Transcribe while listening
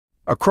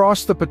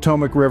Across the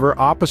Potomac River,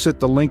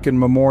 opposite the Lincoln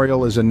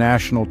Memorial, is a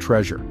national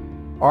treasure.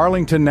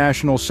 Arlington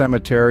National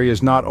Cemetery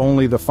is not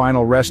only the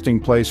final resting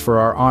place for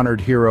our honored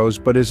heroes,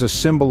 but is a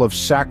symbol of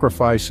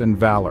sacrifice and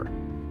valor.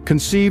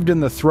 Conceived in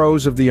the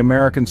throes of the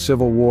American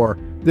Civil War,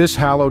 this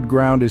hallowed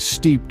ground is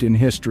steeped in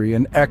history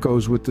and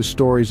echoes with the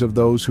stories of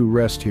those who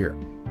rest here.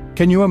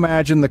 Can you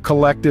imagine the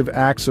collective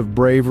acts of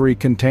bravery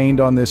contained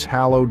on this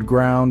hallowed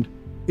ground?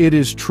 It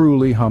is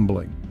truly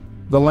humbling.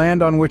 The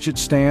land on which it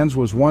stands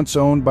was once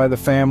owned by the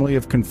family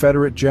of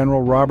Confederate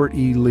General Robert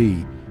E.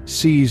 Lee,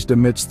 seized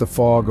amidst the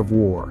fog of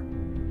war.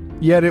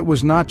 Yet it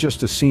was not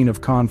just a scene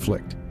of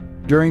conflict.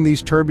 During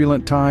these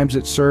turbulent times,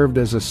 it served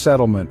as a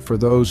settlement for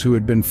those who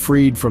had been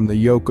freed from the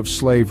yoke of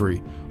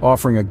slavery,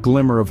 offering a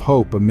glimmer of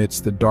hope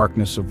amidst the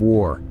darkness of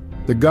war.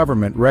 The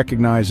government,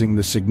 recognizing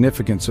the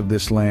significance of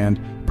this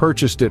land,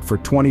 purchased it for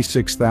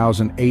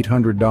 $26,800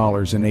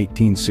 in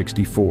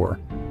 1864.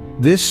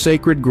 This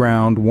sacred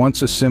ground,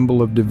 once a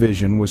symbol of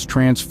division, was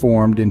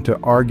transformed into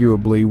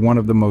arguably one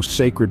of the most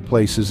sacred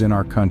places in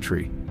our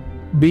country.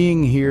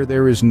 Being here,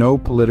 there is no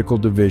political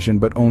division,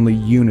 but only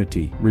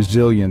unity,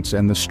 resilience,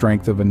 and the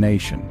strength of a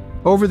nation.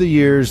 Over the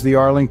years, the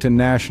Arlington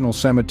National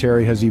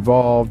Cemetery has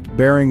evolved,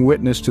 bearing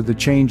witness to the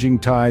changing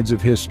tides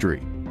of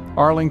history.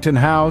 Arlington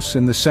House,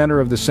 in the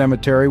center of the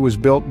cemetery, was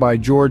built by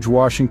George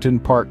Washington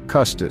Parke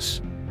Custis.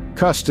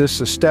 Custis,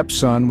 a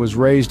stepson, was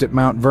raised at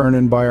Mount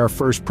Vernon by our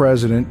first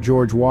president,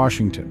 George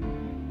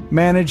Washington.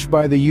 Managed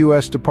by the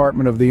U.S.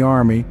 Department of the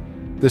Army,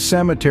 the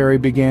cemetery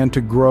began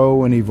to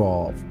grow and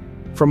evolve.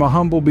 From a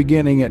humble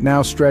beginning, it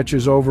now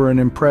stretches over an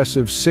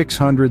impressive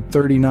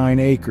 639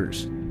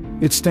 acres.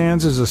 It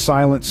stands as a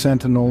silent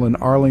sentinel in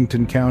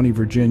Arlington County,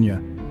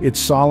 Virginia, its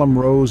solemn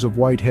rows of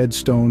white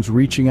headstones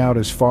reaching out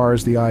as far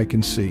as the eye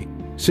can see.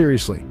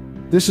 Seriously,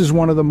 this is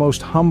one of the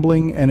most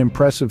humbling and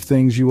impressive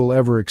things you will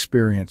ever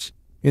experience.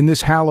 In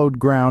this hallowed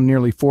ground,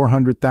 nearly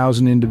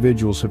 400,000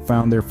 individuals have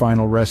found their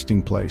final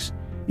resting place.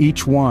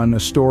 Each one a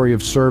story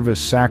of service,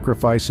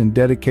 sacrifice, and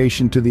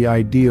dedication to the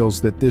ideals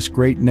that this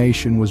great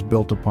nation was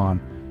built upon.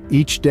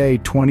 Each day,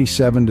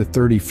 27 to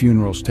 30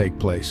 funerals take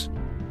place.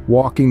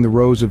 Walking the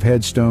rows of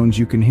headstones,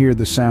 you can hear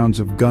the sounds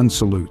of gun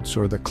salutes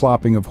or the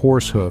clopping of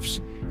horse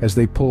hoofs as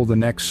they pull the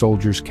next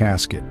soldier's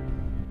casket.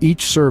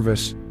 Each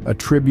service, a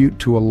tribute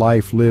to a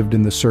life lived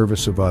in the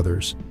service of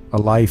others, a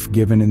life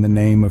given in the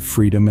name of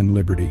freedom and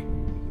liberty.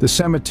 The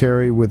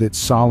cemetery, with its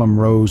solemn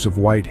rows of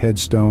white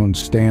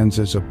headstones, stands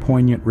as a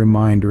poignant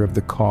reminder of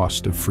the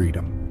cost of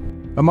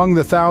freedom. Among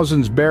the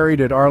thousands buried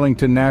at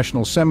Arlington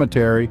National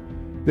Cemetery,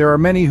 there are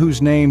many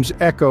whose names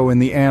echo in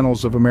the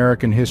annals of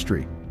American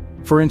history.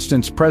 For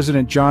instance,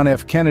 President John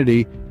F.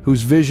 Kennedy,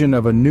 whose vision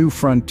of a new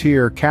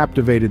frontier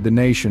captivated the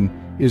nation,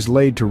 is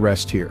laid to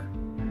rest here.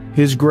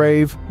 His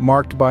grave,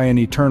 marked by an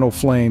eternal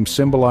flame,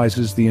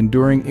 symbolizes the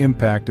enduring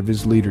impact of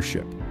his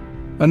leadership.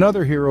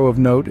 Another hero of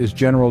note is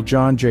General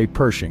John J.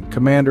 Pershing,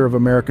 commander of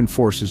American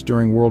forces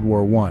during World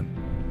War I.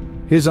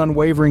 His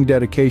unwavering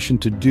dedication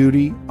to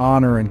duty,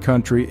 honor, and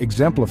country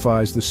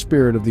exemplifies the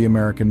spirit of the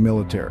American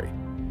military.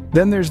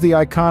 Then there's the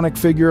iconic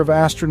figure of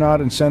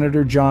astronaut and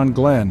Senator John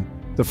Glenn,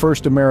 the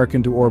first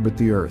American to orbit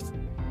the Earth.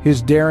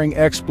 His daring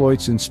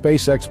exploits in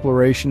space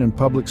exploration and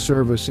public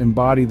service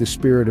embody the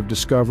spirit of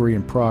discovery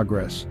and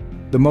progress.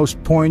 The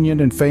most poignant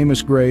and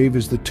famous grave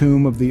is the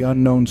tomb of the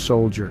unknown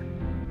soldier.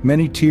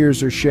 Many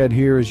tears are shed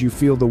here as you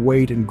feel the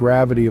weight and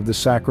gravity of the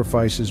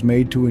sacrifices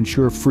made to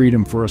ensure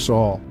freedom for us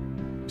all.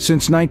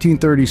 Since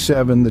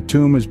 1937, the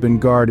tomb has been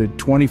guarded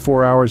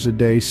 24 hours a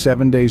day,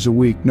 7 days a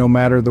week, no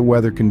matter the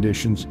weather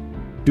conditions.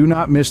 Do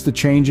not miss the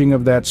changing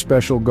of that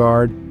special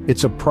guard.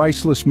 It's a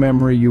priceless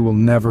memory you will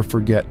never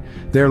forget.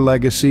 Their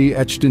legacy,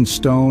 etched in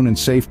stone and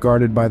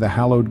safeguarded by the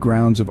hallowed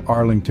grounds of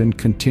Arlington,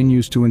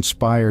 continues to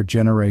inspire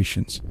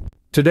generations.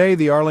 Today,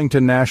 the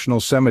Arlington National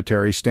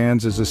Cemetery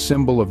stands as a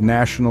symbol of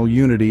national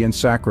unity and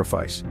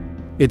sacrifice.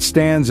 It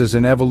stands as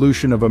an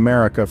evolution of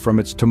America from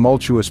its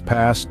tumultuous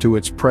past to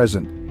its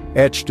present,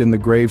 etched in the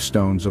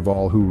gravestones of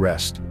all who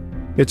rest.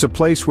 It's a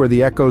place where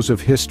the echoes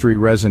of history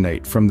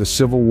resonate, from the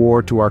Civil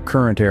War to our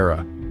current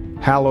era.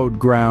 Hallowed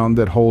ground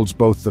that holds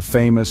both the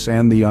famous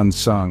and the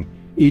unsung,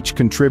 each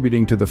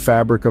contributing to the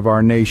fabric of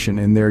our nation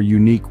in their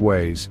unique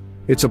ways.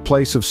 It's a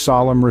place of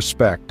solemn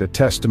respect, a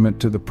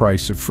testament to the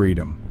price of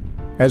freedom.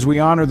 As we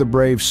honor the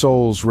brave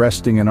souls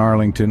resting in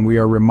Arlington, we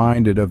are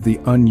reminded of the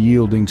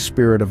unyielding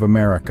spirit of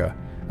America,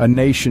 a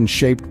nation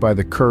shaped by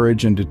the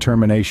courage and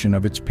determination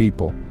of its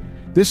people.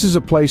 This is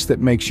a place that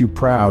makes you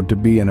proud to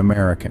be an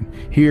American.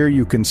 Here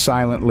you can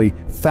silently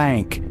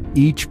thank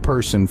each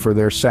person for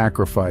their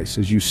sacrifice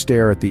as you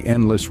stare at the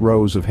endless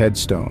rows of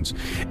headstones.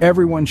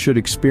 Everyone should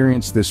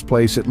experience this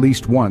place at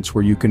least once,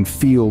 where you can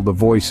feel the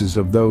voices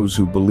of those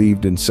who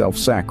believed in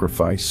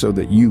self-sacrifice so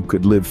that you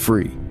could live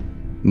free.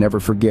 Never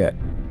forget.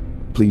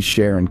 Please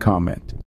share and comment.